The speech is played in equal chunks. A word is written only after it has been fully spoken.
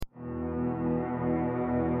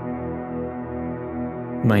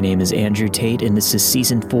My name is Andrew Tate, and this is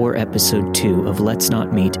Season 4, Episode 2 of Let's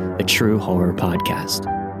Not Meet, a true horror podcast.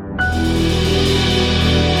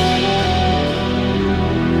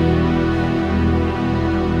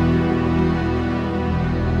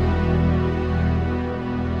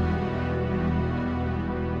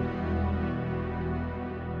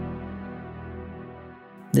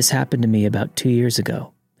 This happened to me about 2 years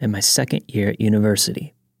ago, in my second year at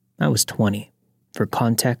university. I was 20. For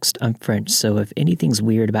context, I'm French, so if anything's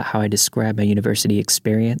weird about how I describe my university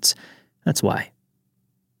experience, that's why.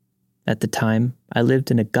 At the time, I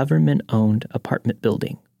lived in a government-owned apartment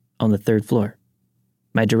building on the 3rd floor.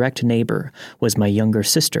 My direct neighbor was my younger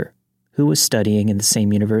sister, who was studying in the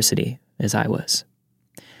same university as I was.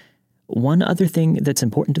 One other thing that's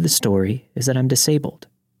important to the story is that I'm disabled.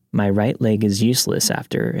 My right leg is useless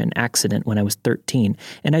after an accident when I was 13,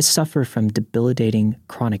 and I suffer from debilitating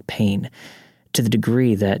chronic pain, to the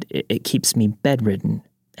degree that it keeps me bedridden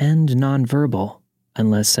and nonverbal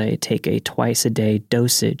unless I take a twice-a-day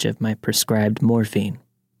dosage of my prescribed morphine.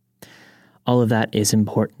 All of that is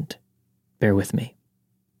important. Bear with me.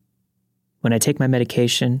 When I take my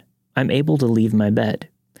medication, I'm able to leave my bed.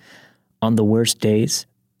 On the worst days,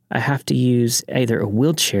 I have to use either a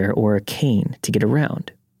wheelchair or a cane to get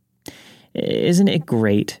around. Isn't it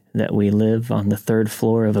great that we live on the 3rd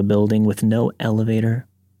floor of a building with no elevator?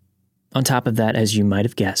 On top of that, as you might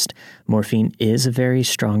have guessed, morphine is a very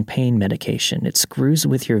strong pain medication. It screws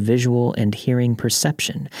with your visual and hearing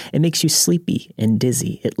perception. It makes you sleepy and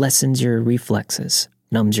dizzy. It lessens your reflexes,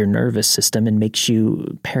 numbs your nervous system, and makes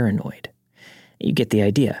you paranoid. You get the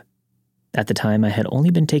idea. At the time, I had only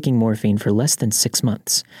been taking morphine for less than 6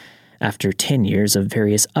 months, after 10 years of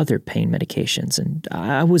various other pain medications, and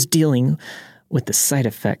I was dealing with the side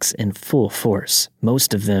effects in full force.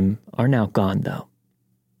 Most of them are now gone, though.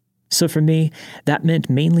 So for me, that meant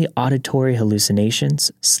mainly auditory hallucinations,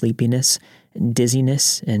 sleepiness,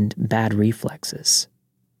 dizziness, and bad reflexes.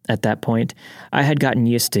 At that point, I had gotten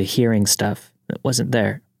used to hearing stuff that wasn't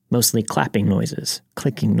there, mostly clapping noises,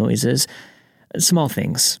 clicking noises, small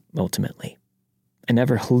things, ultimately. I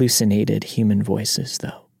never hallucinated human voices,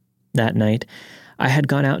 though. That night, I had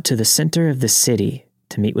gone out to the center of the city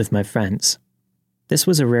to meet with my friends. This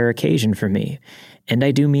was a rare occasion for me, and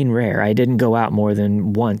I do mean rare. I didn't go out more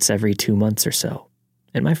than once every 2 months or so.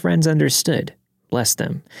 And my friends understood. Bless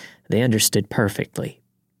them. They understood perfectly.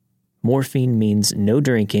 Morphine means no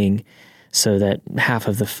drinking, so that half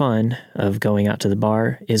of the fun of going out to the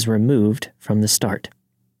bar is removed from the start.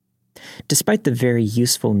 Despite the very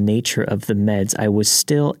useful nature of the meds, I was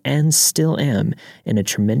still and still am in a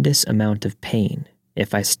tremendous amount of pain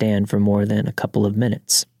if I stand for more than a couple of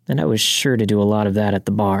minutes. And I was sure to do a lot of that at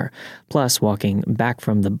the bar, plus walking back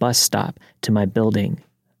from the bus stop to my building.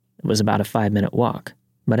 It was about a 5-minute walk,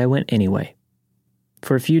 but I went anyway.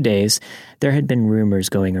 For a few days, there had been rumors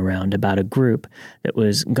going around about a group that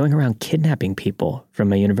was going around kidnapping people from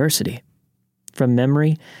my university. From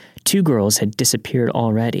memory, 2 girls had disappeared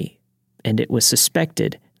already, and it was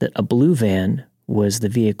suspected that a blue van was the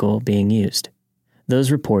vehicle being used.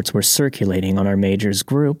 Those reports were circulating on our major's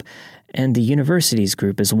group and the university's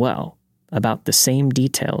group as well, about the same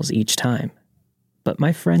details each time. But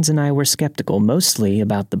my friends and I were skeptical, mostly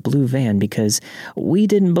about the blue van, because we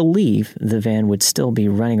didn't believe the van would still be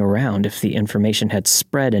running around if the information had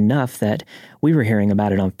spread enough that we were hearing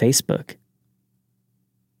about it on Facebook.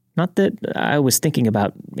 Not that I was thinking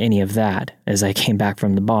about any of that as I came back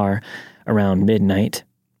from the bar around midnight.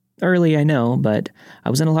 Early, I know, but I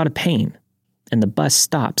was in a lot of pain, and the bus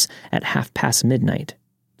stops at midnight.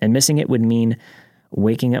 And missing it would mean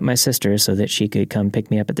waking up my sister so that she could come pick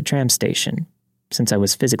me up at the tram station, since I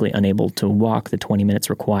was physically unable to walk the 20 minutes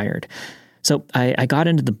required. So I got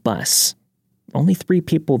into the bus. Only 3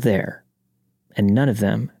 people there, and none of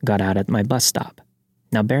them got out at my bus stop.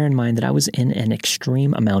 Now bear in mind that I was in an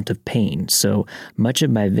extreme amount of pain, so much of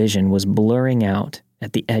my vision was blurring out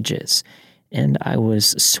at the edges, and I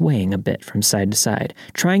was swaying a bit from side to side,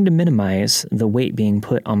 trying to minimize the weight being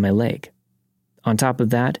put on my leg. On top of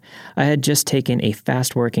that, I had just taken a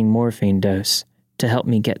fast-working morphine dose to help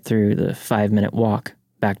me get through the 5-minute walk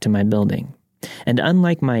back to my building. And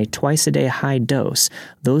unlike my twice-a-day high dose,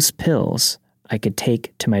 those pills I could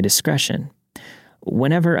take to my discretion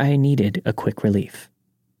whenever I needed a quick relief.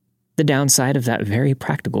 The downside of that very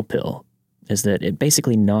practical pill is that it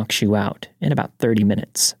basically knocks you out in about 30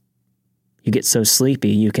 minutes. You get so sleepy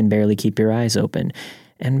you can barely keep your eyes open,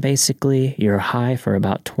 and basically you're high for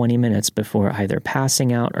about 20 minutes before either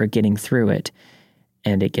passing out or getting through it,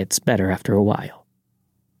 and it gets better after a while.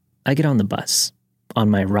 I get on the bus.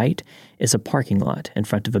 On my right is a parking lot in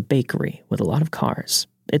front of a bakery with a lot of cars.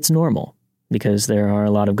 It's normal. because there are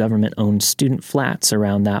a lot of government-owned student flats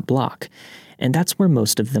around that block, and that's where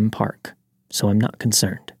most of them park, so I'm not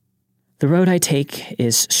concerned. The road I take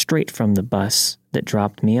is straight from the bus that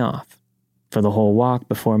dropped me off. For the whole walk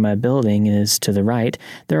before my building is to the right,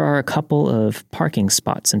 there are a couple of parking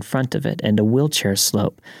spots in front of it and a wheelchair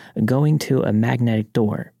slope going to a magnetic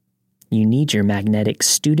door. You need your magnetic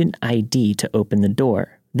student ID to open the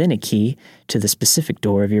door, then a key to the specific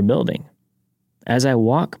door of your building. As I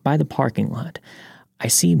walk by the parking lot, I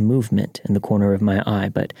see movement in the corner of my eye,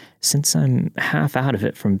 but since I'm half out of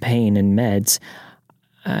it from pain and meds,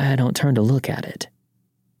 I don't turn to look at it.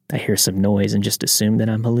 I hear some noise and just assume that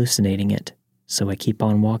I'm hallucinating it, so I keep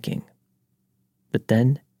on walking. But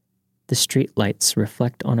then, the street lights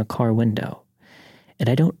reflect on a car window, and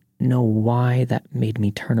I don't know why that made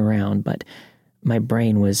me turn around, but my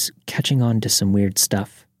brain was catching on to some weird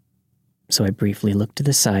stuff. So I briefly look to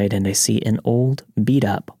the side and I see an old,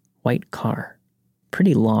 beat-up, white car,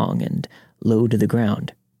 pretty long and low to the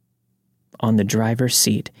ground. On the driver's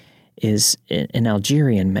seat is an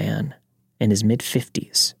Algerian man in his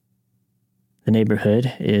mid-50s. The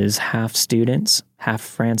neighborhood is half students, half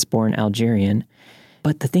France-born Algerian,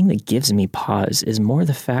 but the thing that gives me pause is more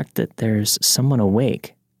the fact that there's someone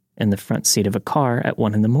awake in the front seat of a car at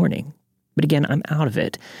 1 a.m. But again, I'm out of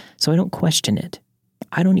it, so I don't question it.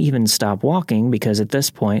 I don't even stop walking because at this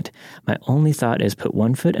point, my only thought is put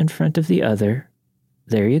one foot in front of the other.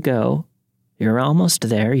 There you go. You're almost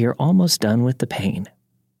there. You're almost done with the pain.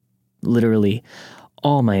 Literally,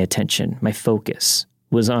 all my attention, my focus,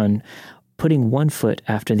 was on putting one foot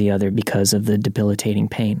after the other because of the debilitating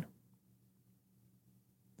pain.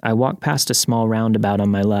 I walk past a small roundabout on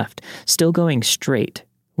my left, still going straight,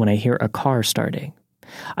 when I hear a car starting.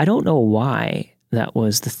 I don't know why that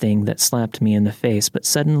was the thing that slapped me in the face, but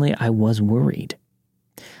suddenly I was worried.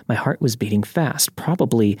 My heart was beating fast,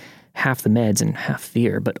 probably half the meds and half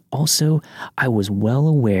fear, but also I was well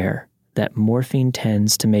aware that morphine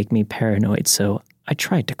tends to make me paranoid, so I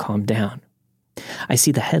tried to calm down. I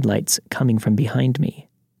see the headlights coming from behind me,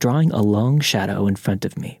 drawing a long shadow in front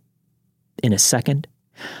of me. In a second,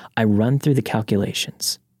 I run through the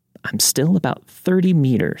calculations. I'm still about 30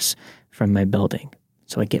 meters from my building,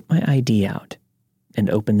 so I get my ID out and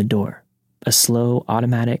open the door. A slow,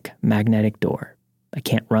 automatic, magnetic door. I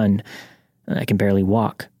can't run. I can barely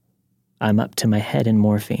walk. I'm up to my head in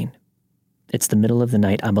morphine. It's the middle of the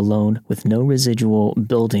night. I'm alone with no residual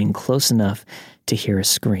building close enough to hear a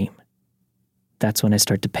scream. That's when I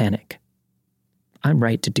start to panic. I'm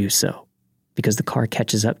right to do so, because the car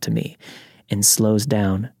catches up to me and slows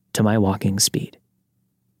down to my walking speed.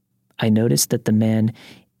 I notice that the man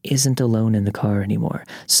isn't alone in the car anymore.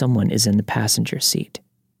 Someone is in the passenger seat.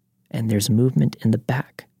 And there's movement in the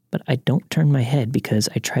back, but I don't turn my head because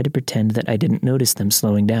I try to pretend that I didn't notice them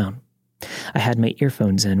slowing down. I had my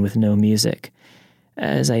earphones in with no music,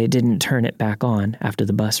 as I didn't turn it back on after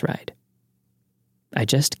the bus ride. I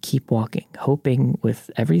just keep walking, hoping with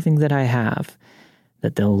everything that I have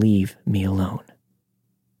that they'll leave me alone.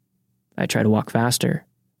 I try to walk faster,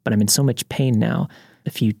 but I'm in so much pain now,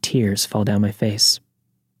 a few tears fall down my face.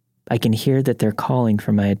 I can hear that they're calling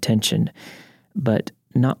for my attention, but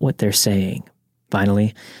not what they're saying.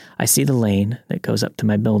 Finally, I see the lane that goes up to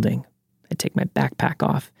my building. I take my backpack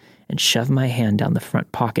off and shove my hand down the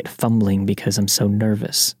front pocket, fumbling because I'm so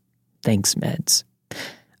nervous. Thanks, meds.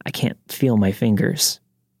 I can't feel my fingers,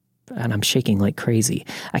 and I'm shaking like crazy.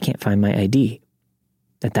 I can't find my ID.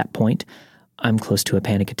 At that point, I'm close to a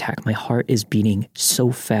panic attack. My heart is beating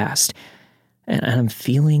so fast, and I'm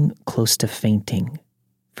feeling close to fainting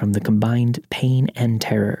from the combined pain and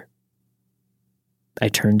terror. I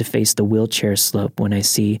turn to face the wheelchair slope when I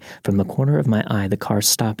see from the corner of my eye the car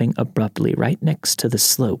stopping abruptly right next to the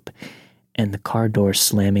slope and the car door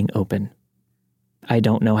slamming open. I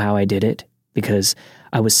don't know how I did it because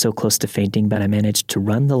I was so close to fainting, but I managed to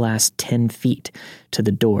run the last 10 feet to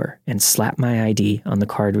the door and slap my ID on the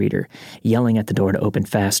card reader, yelling at the door to open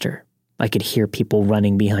faster. I could hear people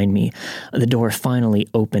running behind me. The door finally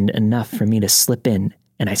opened enough for me to slip in,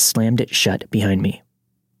 and I slammed it shut behind me.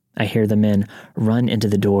 I hear the men run into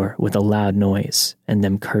the door with a loud noise and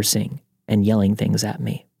them cursing and yelling things at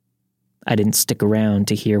me. I didn't stick around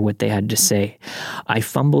to hear what they had to say. I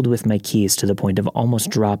fumbled with my keys to the point of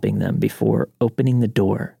almost dropping them before opening the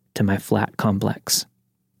door to my flat complex.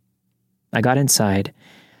 I got inside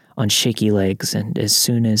on shaky legs, and as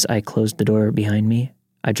soon as I closed the door behind me,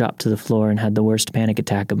 I dropped to the floor and had the worst panic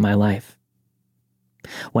attack of my life.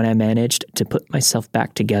 When I managed to put myself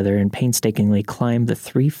back together and painstakingly climb the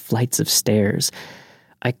 3 flights of stairs,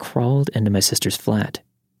 I crawled into my sister's flat.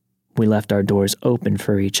 We left our doors open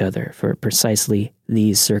for each other for precisely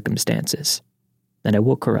these circumstances. And I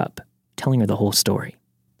woke her up, telling her the whole story.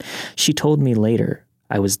 She told me later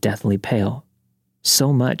I was deathly pale,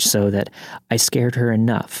 so much so that I scared her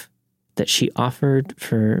enough that she offered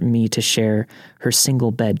for me to share her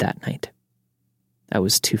single bed that night. I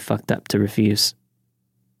was too fucked up to refuse.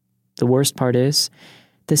 The worst part is,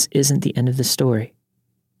 this isn't the end of the story.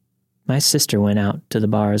 My sister went out to the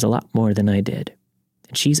bars a lot more than I did,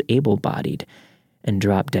 and she's able-bodied and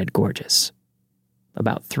drop-dead gorgeous.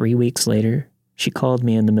 About 3 weeks later, she called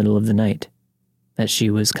me in the middle of the night as she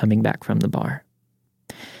was coming back from the bar.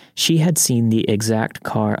 She had seen the exact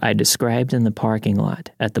car I described in the parking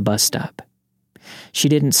lot at the bus stop. She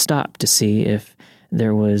didn't stop to see if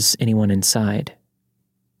there was anyone inside.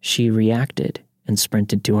 She reacted and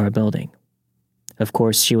sprinted to our building. Of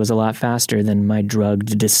course, she was a lot faster than my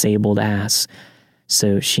drugged, disabled ass,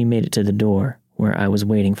 so she made it to the door where I was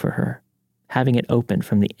waiting for her, having it open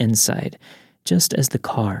from the inside, just as the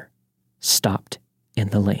car stopped in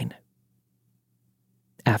the lane.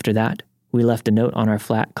 After that, we left a note on our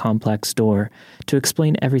flat complex door to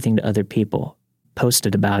explain everything to other people,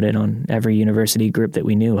 posted about it on every university group that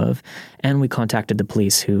we knew of, and we contacted the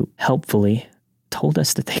police, who helpfully told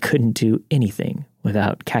us that they couldn't do anything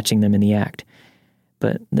without catching them in the act,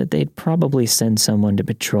 but that they'd probably send someone to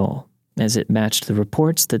patrol, as it matched the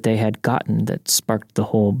reports that they had gotten that sparked the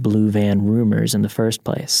whole blue van rumors in the first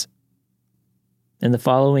place. In the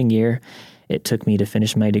following year, it took me to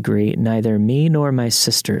finish my degree. Neither me nor my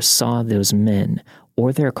sister saw those men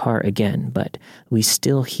or their car again, but we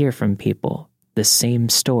still hear from people the same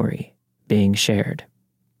story being shared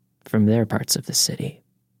from their parts of the city.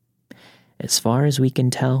 As far as we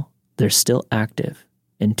can tell, they're still active,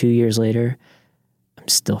 and 2 years later, I'm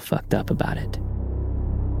still fucked up about it.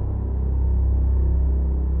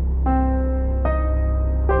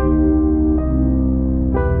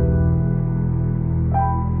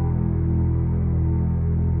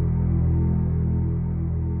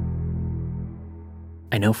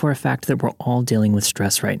 I know for a fact that we're all dealing with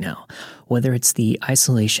stress right now, whether it's the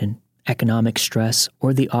isolation, economic stress,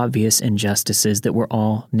 or the obvious injustices that we're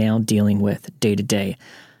all now dealing with day to day.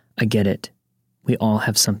 I get it. We all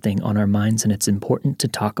have something on our minds, and it's important to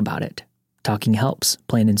talk about it. Talking helps,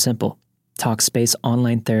 plain and simple. Talkspace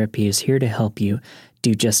Online Therapy is here to help you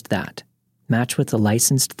do just that. Match with a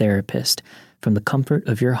licensed therapist from the comfort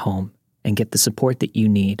of your home and get the support that you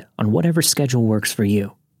need on whatever schedule works for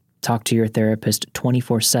you. Talk to your therapist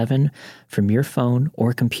 24/7 from your phone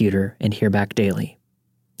or computer and hear back daily.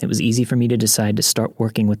 It was easy for me to decide to start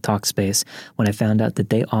working with Talkspace when I found out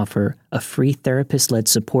that they offer a free therapist-led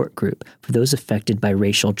support group for those affected by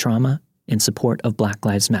racial trauma in support of Black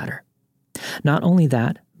Lives Matter. Not only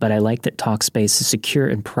that, but I like that Talkspace is secure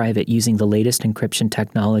and private, using the latest encryption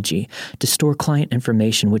technology to store client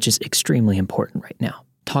information, which is extremely important right now.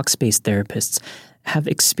 Talkspace therapists have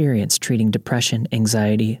experience treating depression,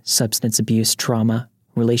 anxiety, substance abuse, trauma,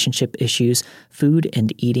 relationship issues, food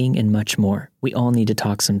and eating, and much more. We all need to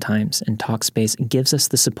talk sometimes, and Talkspace gives us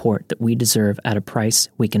the support that we deserve at a price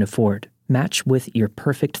we can afford. Match with your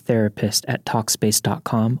perfect therapist at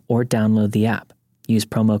Talkspace.com or download the app. Use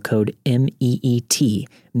promo code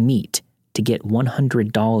MEET to get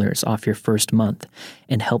 $100 off your first month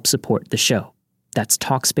and help support the show. That's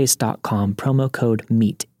Talkspace.com, promo code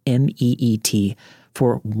MEET, MEET,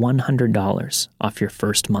 for $100 off your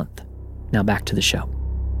first month. Now back to the show.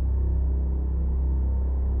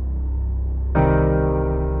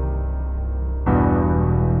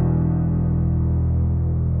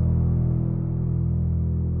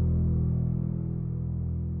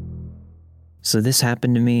 So this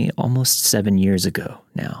happened to me almost 7 years ago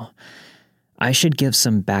now. I should give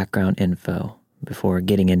some background info before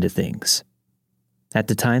getting into things. At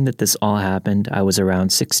the time that this all happened, I was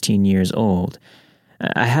around 16 years old.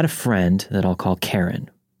 I had a friend that I'll call Karen,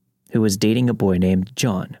 who was dating a boy named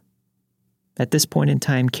John. At this point in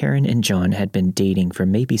time, Karen and John had been dating for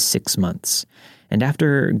maybe 6 months, and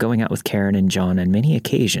after going out with Karen and John on many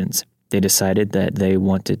occasions, they decided that they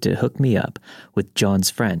wanted to hook me up with John's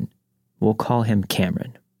friend. We'll call him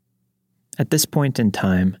Cameron. At this point in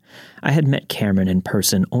time, I had met Cameron in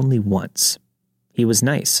person only once. He was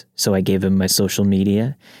nice, so I gave him my social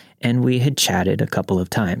media, and we had chatted a couple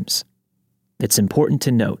of times. It's important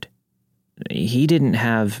to note, he didn't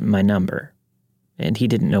have my number, and he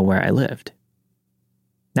didn't know where I lived.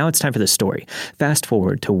 Now it's time for the story. Fast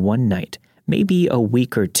forward to one night, maybe a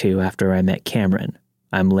week or two after I met Cameron.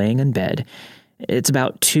 I'm laying in bed. It's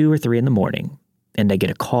about 2 or 3 in the morning, and I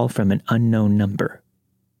get a call from an unknown number.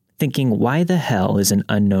 Thinking, why the hell is an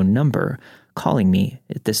unknown number calling me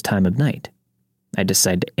at this time of night? I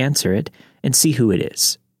decide to answer it and see who it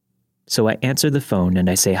is. So I answer the phone and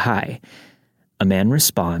I say hi. A man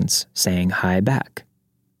responds, saying hi back.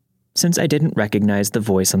 Since I didn't recognize the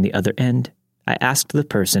voice on the other end, I asked the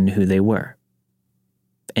person who they were.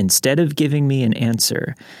 Instead of giving me an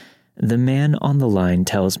answer, the man on the line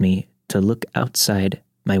tells me to look outside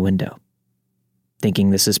my window. Thinking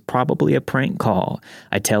this is probably a prank call,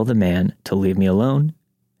 I tell the man to leave me alone,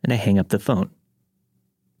 and I hang up the phone.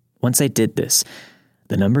 Once I did this,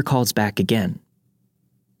 the number calls back again.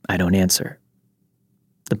 I don't answer.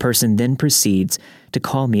 The person then proceeds to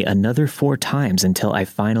call me another 4 times until I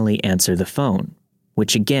finally answer the phone,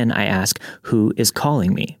 which again I ask who is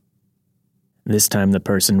calling me. This time the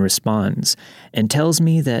person responds and tells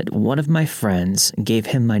me that one of my friends gave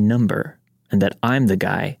him my number and that I'm the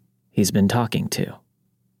guy he's been talking to.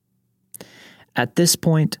 At this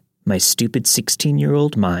point, my stupid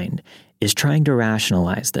 16-year-old mind is trying to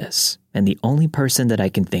rationalize this, and the only person that I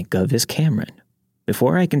can think of is Cameron.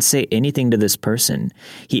 Before I can say anything to this person,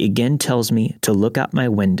 he again tells me to look out my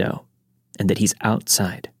window and that he's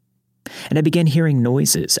outside. And I begin hearing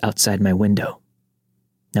noises outside my window.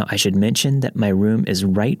 Now, I should mention that my room is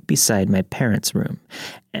right beside my parents' room,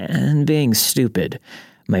 and being stupid,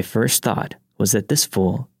 my first thought was that this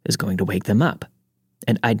fool is going to wake them up,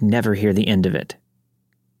 and I'd never hear the end of it.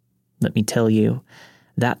 Let me tell you,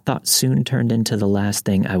 that thought soon turned into the last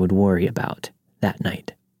thing I would worry about that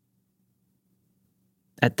night.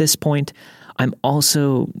 At this point, I'm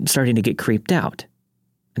also starting to get creeped out.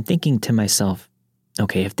 I'm thinking to myself,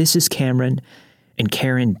 okay, if this is Cameron, and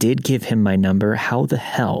Karen did give him my number, how the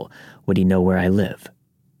hell would he know where I live?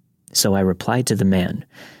 So I reply to the man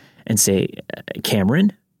and say,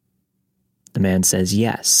 Cameron? The man says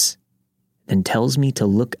yes, then tells me to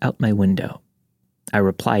look out my window. I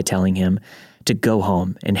reply telling him to go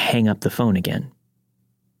home and hang up the phone again.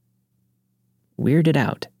 Weirded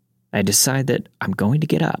out, I decide that I'm going to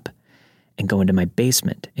get up and go into my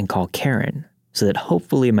basement and call Karen so that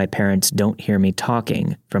hopefully my parents don't hear me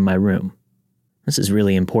talking from my room. This is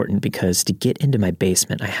really important because to get into my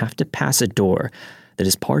basement, I have to pass a door that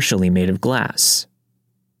is partially made of glass.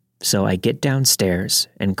 So I get downstairs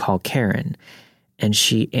and call Karen, and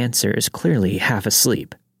she answers clearly half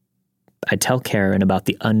asleep. I tell Karen about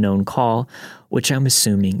the unknown call, which I'm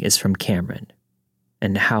assuming is from Cameron,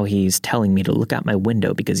 and how he's telling me to look out my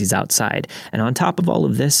window because he's outside. And on top of all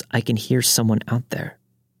of this, I can hear someone out there.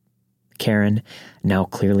 Karen, now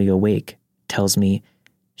clearly awake, tells me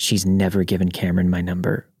she's never given Cameron my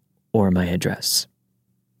number or my address,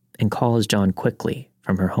 and calls John quickly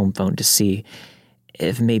from her home phone to see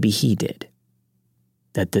if maybe he did.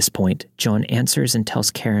 At this point, John answers and tells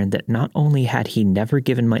Karen that not only had he never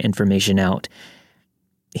given my information out,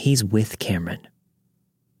 he's with Cameron.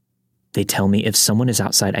 They tell me if someone is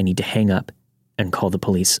outside, I need to hang up and call the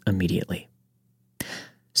police immediately.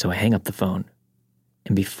 So I hang up the phone,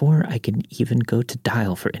 and before I can even go to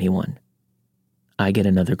dial for anyone, I get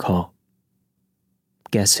another call.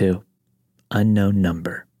 Guess who? Unknown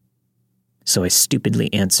number. So I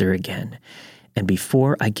stupidly answer again, and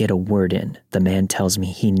before I get a word in, the man tells me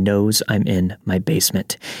he knows I'm in my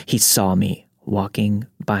basement. He saw me walking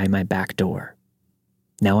by my back door.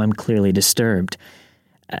 Now I'm clearly disturbed,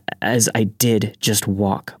 as I did just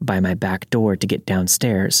walk by my back door to get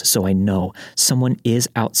downstairs, so I know someone is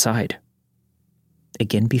outside.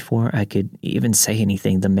 Again, before I could even say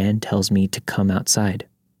anything, the man tells me to come outside.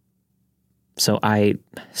 So I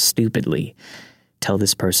stupidly tell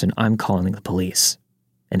this person I'm calling the police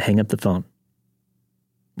and hang up the phone.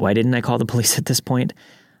 Why didn't I call the police at this point?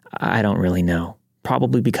 I don't really know.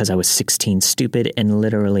 Probably because I was 16, stupid, and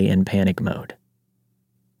literally in panic mode.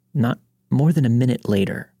 Not more than a minute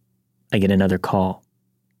later, I get another call.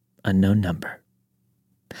 Unknown number.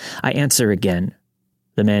 I answer again.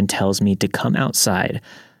 The man tells me to come outside,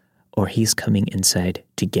 or he's coming inside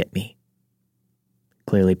to get me.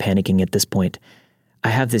 Clearly panicking at this point, I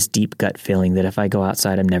have this deep gut feeling that if I go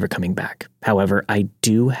outside, I'm never coming back. However, I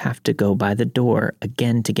do have to go by the door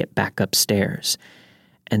again to get back upstairs,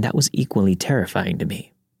 and that was equally terrifying to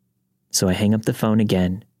me. So I hang up the phone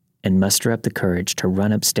again and muster up the courage to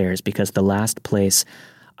run upstairs because the last place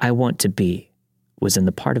I want to be was in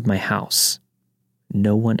the part of my house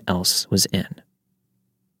no one else was in.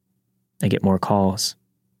 I get more calls.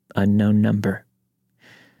 Unknown number.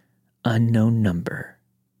 Unknown number.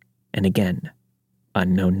 And again,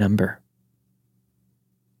 unknown number.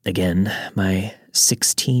 Again, my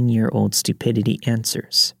 16-year-old stupidity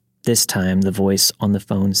answers. This time, the voice on the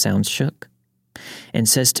phone sounds shook and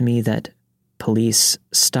says to me that police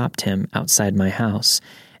stopped him outside my house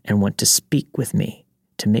and want to speak with me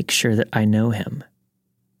to make sure that I know him.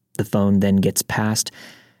 The phone then gets passed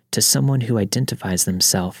to someone who identifies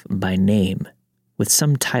themselves by name, with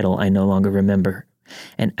some title I no longer remember,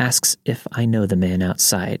 and asks if I know the man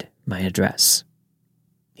outside my address.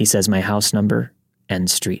 He says my house number and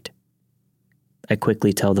street. I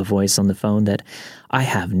quickly tell the voice on the phone that I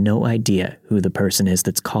have no idea who the person is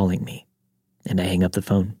that's calling me, and I hang up the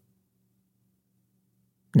phone.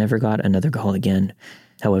 Never got another call again.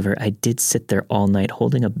 However, I did sit there all night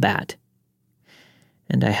holding a bat,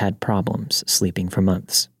 and I had problems sleeping for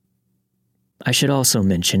months. I should also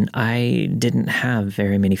mention I didn't have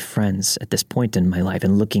very many friends at this point in my life,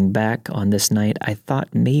 and looking back on this night, I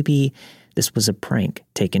thought maybe this was a prank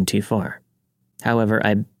taken too far. However,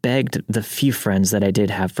 I begged the few friends that I did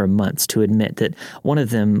have for months to admit that one of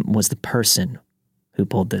them was the person who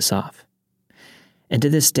pulled this off. And to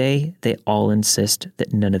this day, they all insist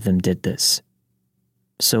that none of them did this.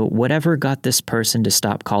 So whatever got this person to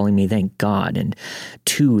stop calling me, thank God, and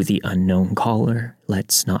to the unknown caller,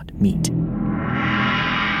 let's not meet.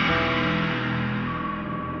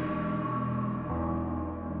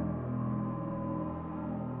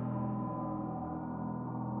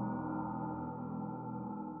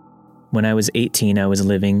 When I was 18, I was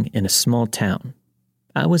living in a small town.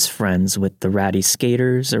 I was friends with the ratty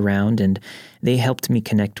skaters around, and they helped me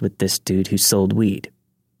connect with this dude who sold weed.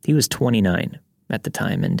 He was 29 at the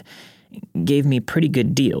time and gave me pretty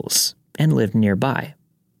good deals and lived nearby.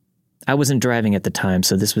 I wasn't driving at the time,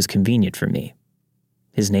 so this was convenient for me.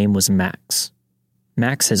 His name was Max.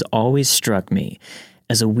 Max has always struck me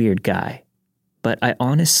as a weird guy, but I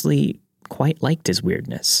honestly quite liked his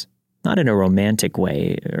weirdness. Not in a romantic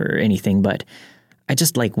way or anything, but I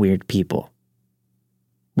just like weird people.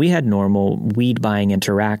 We had normal weed-buying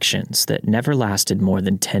interactions that never lasted more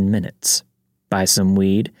than 10 minutes. Buy some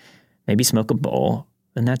weed, maybe smoke a bowl,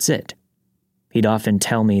 and that's it. He'd often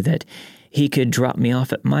tell me that he could drop me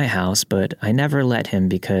off at my house, but I never let him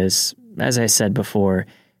because, as I said before,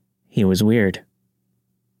 he was weird.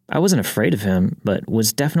 I wasn't afraid of him, but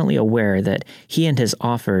was definitely aware that he and his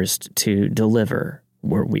offers to deliver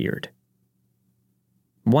were weird.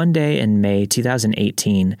 One day in May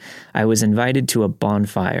 2018, I was invited to a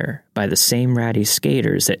bonfire by the same ratty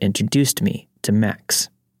skaters that introduced me to Max.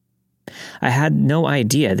 I had no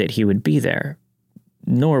idea that he would be there,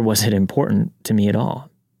 nor was it important to me at all.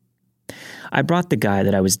 I brought the guy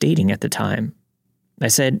that I was dating at the time. I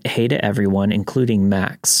said hey to everyone, including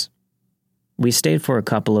Max. We stayed for a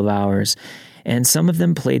couple of hours, and some of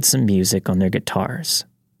them played some music on their guitars.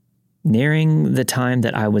 Nearing the time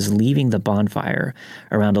that I was leaving the bonfire,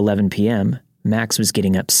 around 11 p.m., Max was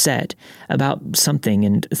getting upset about something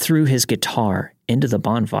and threw his guitar into the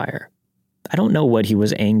bonfire. I don't know what he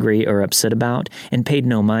was angry or upset about and paid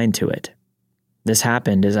no mind to it. This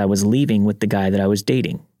happened as I was leaving with the guy that I was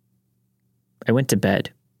dating. I went to bed,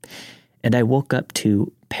 and I woke up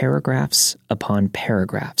to paragraphs upon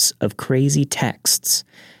paragraphs of crazy texts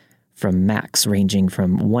from Max ranging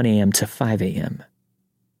from 1 a.m. to 5 a.m.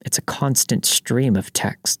 It's a constant stream of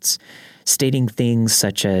texts stating things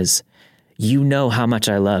such as, "You know how much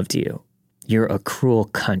I loved you. You're a cruel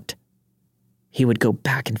cunt." He would go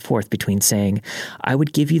back and forth between saying, "I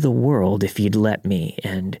would give you the world if you'd let me,"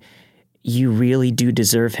 and "You really do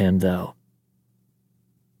deserve him, though."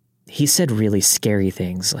 He said really scary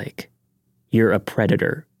things like, "You're a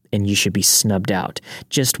predator and you should be snubbed out.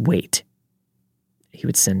 Just wait." He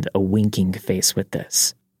would send a winking face with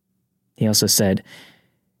this. He also said,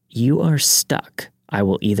 "You are stuck. I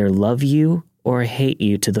will either love you or hate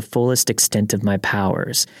you to the fullest extent of my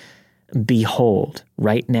powers. Behold,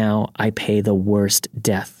 right now I pay the worst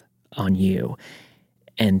death on you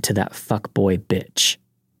and to that fuckboy bitch."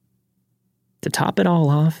 To top it all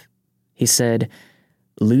off, he said,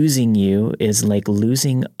 "Losing you is like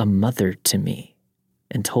losing a mother to me,"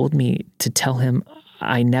 and told me to tell him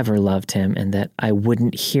I never loved him and that I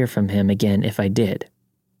wouldn't hear from him again if I did.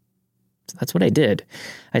 So that's what I did.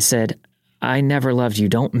 I said, "I never loved you.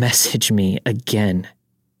 Don't message me again."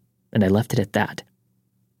 And I left it at that.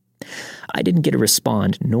 I didn't get a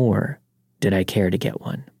response, nor did I care to get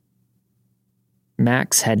one.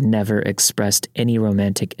 Max had never expressed any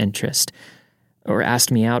romantic interest or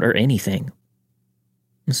asked me out or anything.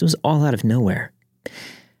 This was all out of nowhere.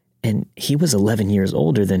 And he was 11 years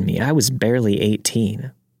older than me. I was barely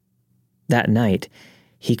 18. That night,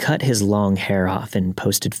 he cut his long hair off and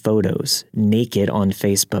posted photos, naked on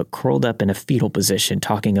Facebook, curled up in a fetal position,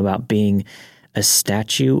 talking about being a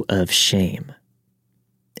statue of shame.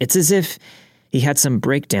 It's as if he had some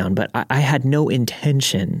breakdown, but I had no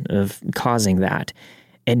intention of causing that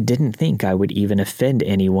and didn't think I would even offend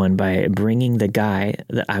anyone by bringing the guy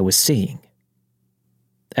that I was seeing.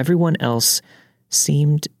 Everyone else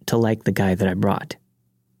seemed to like the guy that I brought.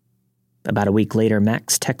 About a week later,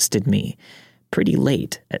 Max texted me pretty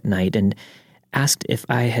late at night and asked if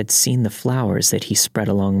I had seen the flowers that he spread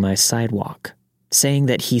along my sidewalk, saying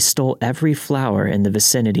that he stole every flower in the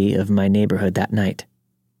vicinity of my neighborhood that night.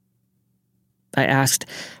 I asked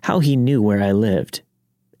how he knew where I lived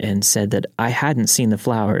and said that I hadn't seen the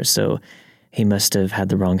flowers, so he must have had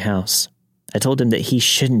the wrong house. I told him that he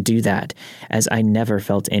shouldn't do that, as I never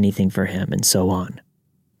felt anything for him, and so on.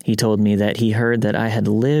 He told me that he heard that I had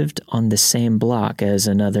lived on the same block as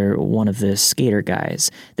another one of the skater guys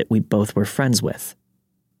that we both were friends with.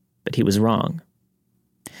 But he was wrong.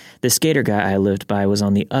 The skater guy I lived by was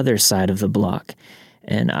on the other side of the block,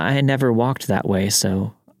 and I never walked that way,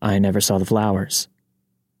 so I never saw the flowers.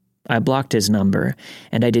 I blocked his number,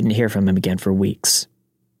 and I didn't hear from him again for weeks.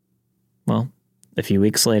 Well, a few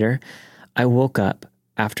weeks later, I woke up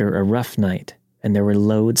after a rough night, and there were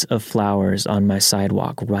loads of flowers on my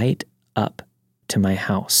sidewalk right up to my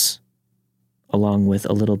house, along with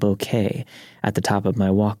a little bouquet at the top of my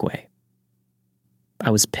walkway. I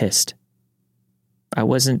was pissed. I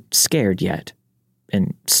wasn't scared yet,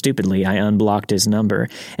 and stupidly I unblocked his number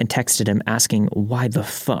and texted him asking why the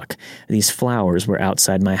fuck these flowers were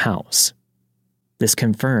outside my house. This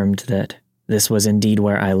confirmed that this was indeed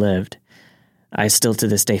where I lived. I still to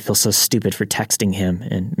this day feel so stupid for texting him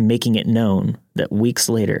and making it known that weeks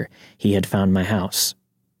later he had found my house.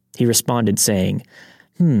 He responded saying,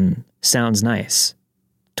 sounds nice.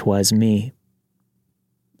 'Twas me.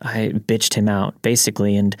 I bitched him out,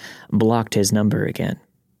 basically, and blocked his number again.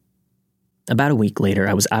 About a week later,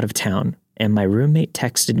 I was out of town, and my roommate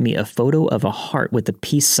texted me a photo of a heart with a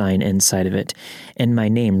peace sign inside of it, and my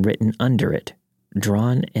name written under it,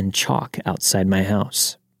 drawn in chalk outside my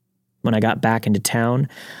house. When I got back into town,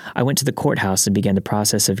 I went to the courthouse and began the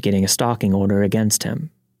process of getting a stalking order against him.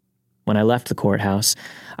 When I left the courthouse,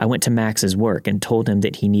 I went to Max's work and told him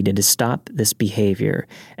that he needed to stop this behavior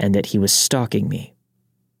and that he was stalking me.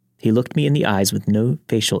 He looked me in the eyes with no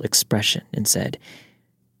facial expression and said,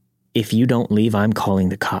 "If you don't leave, I'm calling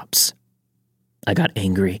the cops." I got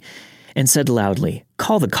angry and said loudly,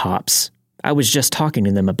 "Call the cops. I was just talking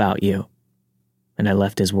to them about you." And I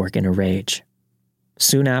left his work in a rage.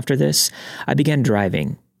 Soon after this, I began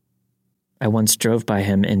driving. I once drove by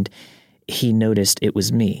him and he noticed it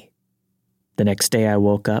was me. The next day I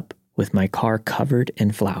woke up with my car covered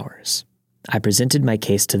in flowers. I presented my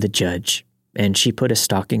case to the judge, and she put a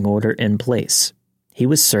stalking order in place. He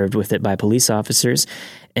was served with it by police officers,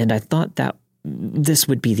 and I thought that this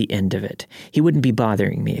would be the end of it. He wouldn't be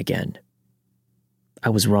bothering me again. I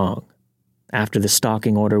was wrong. After the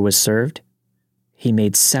stalking order was served, he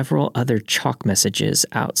made several other chalk messages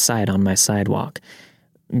outside on my sidewalk,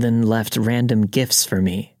 then left random gifts for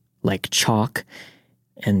me, like chalk,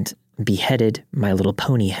 and beheaded My Little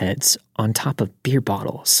Pony heads on top of beer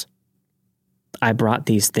bottles. I brought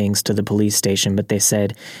these things to the police station, but they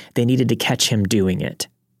said they needed to catch him doing it,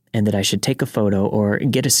 and that I should take a photo or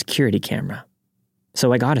get a security camera.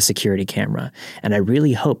 So I got a security camera, and I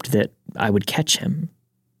really hoped that I would catch him.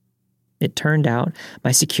 It turned out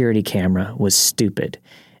my security camera was stupid,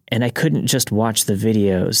 and I couldn't just watch the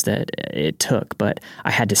videos that it took, but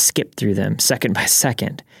I had to skip through them second by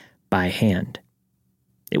second, by hand.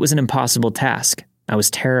 It was an impossible task. I was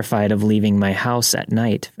terrified of leaving my house at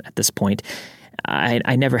night at this point.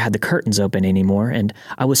 I never had the curtains open anymore, and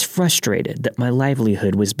I was frustrated that my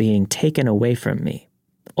livelihood was being taken away from me.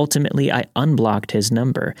 Ultimately, I unblocked his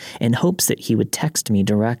number in hopes that he would text me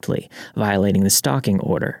directly, violating the stalking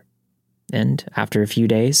order. And after a few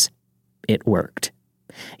days, it worked.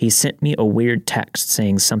 He sent me a weird text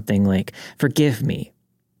saying something like, "Forgive me.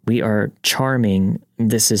 We are charming.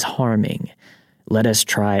 This is harming. Let us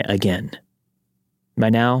try again." By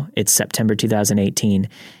now, it's September 2018,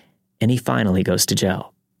 and he finally goes to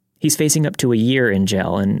jail. He's facing up to a year in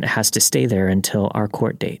jail and has to stay there until our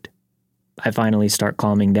court date. I finally start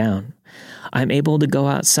calming down. I'm able to go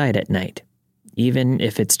outside at night, even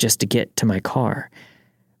if it's just to get to my car.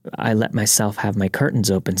 I let myself have my curtains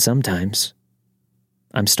open sometimes.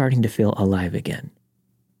 I'm starting to feel alive again.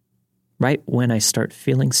 Right when I start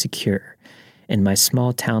feeling secure in my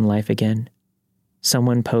small town life again,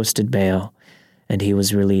 someone posted bail, and he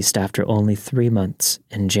was released after only 3 months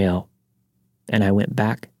in jail, and I went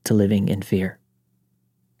back to living in fear.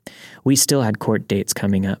 We still had court dates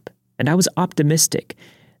coming up, and I was optimistic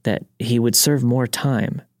that he would serve more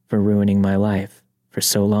time for ruining my life for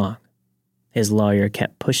so long. His lawyer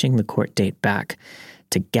kept pushing the court date back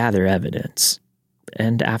to gather evidence,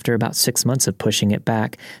 and after about 6 months of pushing it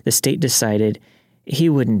back, the state decided he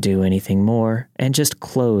wouldn't do anything more and just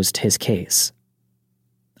closed his case.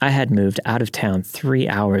 I had moved out of town 3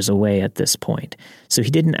 hours away at this point, so he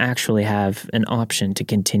didn't actually have an option to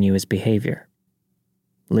continue his behavior.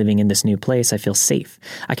 Living in this new place, I feel safe.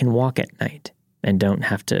 I can walk at night and don't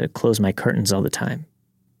have to close my curtains all the time.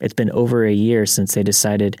 It's been over a year since they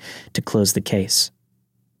decided to close the case.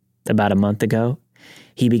 About a month ago,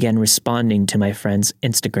 he began responding to my friends'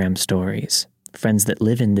 Instagram stories, friends that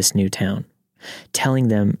live in this new town, telling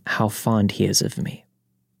them how fond he is of me.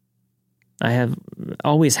 I have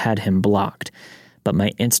always had him blocked, but my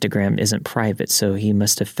Instagram isn't private, so he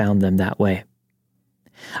must have found them that way.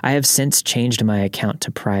 I have since changed my account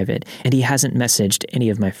to private, and he hasn't messaged any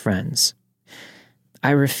of my friends.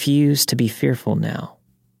 I refuse to be fearful now,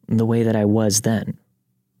 the way that I was then.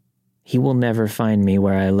 He will never find me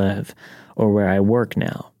where I live or where I work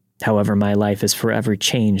now. However, my life is forever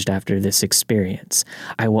changed after this experience.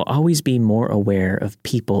 I will always be more aware of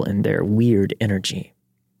people and their weird energy.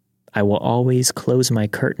 I will always close my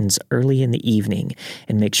curtains early in the evening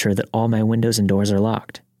and make sure that all my windows and doors are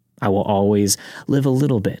locked. I will always live a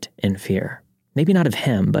little bit in fear. Maybe not of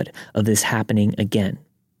him, but of this happening again.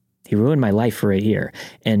 He ruined my life for a year,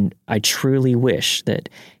 and I truly wish that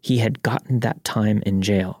he had gotten that time in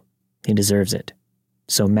jail. He deserves it.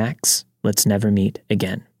 So Max, let's never meet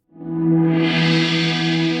again.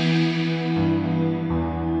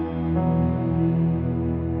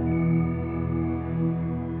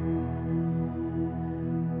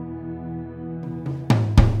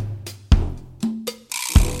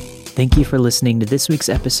 Thank you for listening to this week's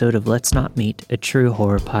episode of Let's Not Meet, a true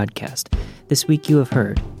horror podcast. This week you have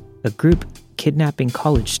heard a group kidnapping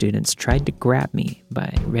college students tried to grab me by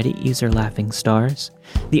Reddit user Laughing Stars,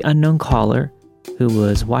 the unknown caller who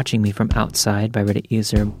was watching me from outside by Reddit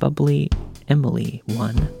user Bubbly Emily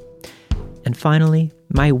 1, and finally,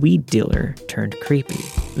 my weed dealer turned creepy,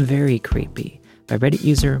 very creepy, by Reddit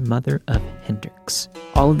user Mother of Hendrix.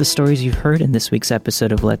 All of the stories you've heard in this week's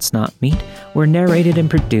episode of Let's Not Meet were narrated and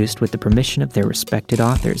produced with the permission of their respected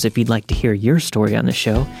authors. If you'd like to hear your story on the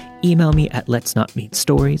show, email me at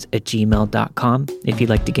letsnotmeetstories@gmail.com. If you'd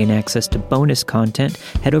like to gain access to bonus content,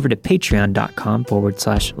 head over to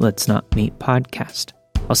patreon.com/Let's Not Meet podcast.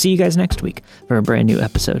 I'll see you guys next week for a brand new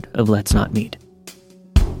episode of Let's Not Meet.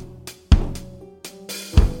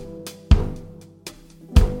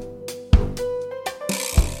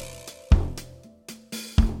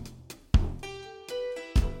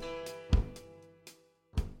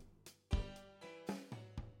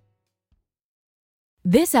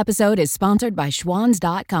 This episode is sponsored by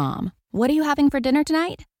Schwans.com. What are you having for dinner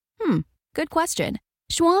tonight? Good question.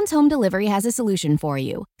 Schwans Home Delivery has a solution for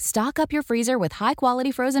you. Stock up your freezer with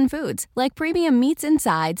high-quality frozen foods like premium meats and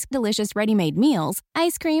sides, delicious ready-made meals,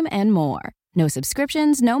 ice cream, and more. No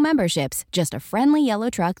subscriptions, no memberships, just a friendly yellow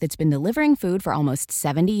truck that's been delivering food for almost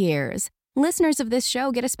 70 years. Listeners of this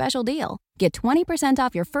show get a special deal. Get 20%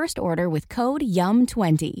 off your first order with code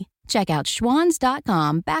YUM20. Check out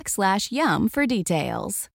schwans.com/yum for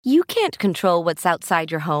details. You can't control what's outside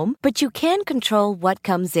your home, but you can control what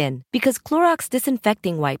comes in. Because Clorox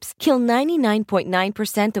disinfecting wipes kill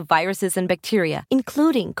 99.9% of viruses and bacteria,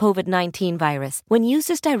 including COVID-19 virus, when used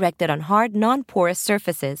as directed on hard, non-porous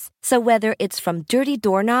surfaces. So whether it's from dirty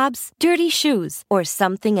doorknobs, dirty shoes, or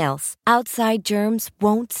something else, outside germs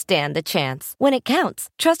won't stand a chance. When it counts,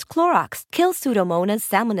 trust Clorox. Kill Pseudomonas,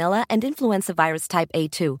 Salmonella, and influenza virus type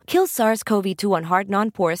A2. Kill SARS-CoV-2 on hard,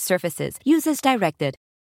 non-porous surfaces. Use as directed.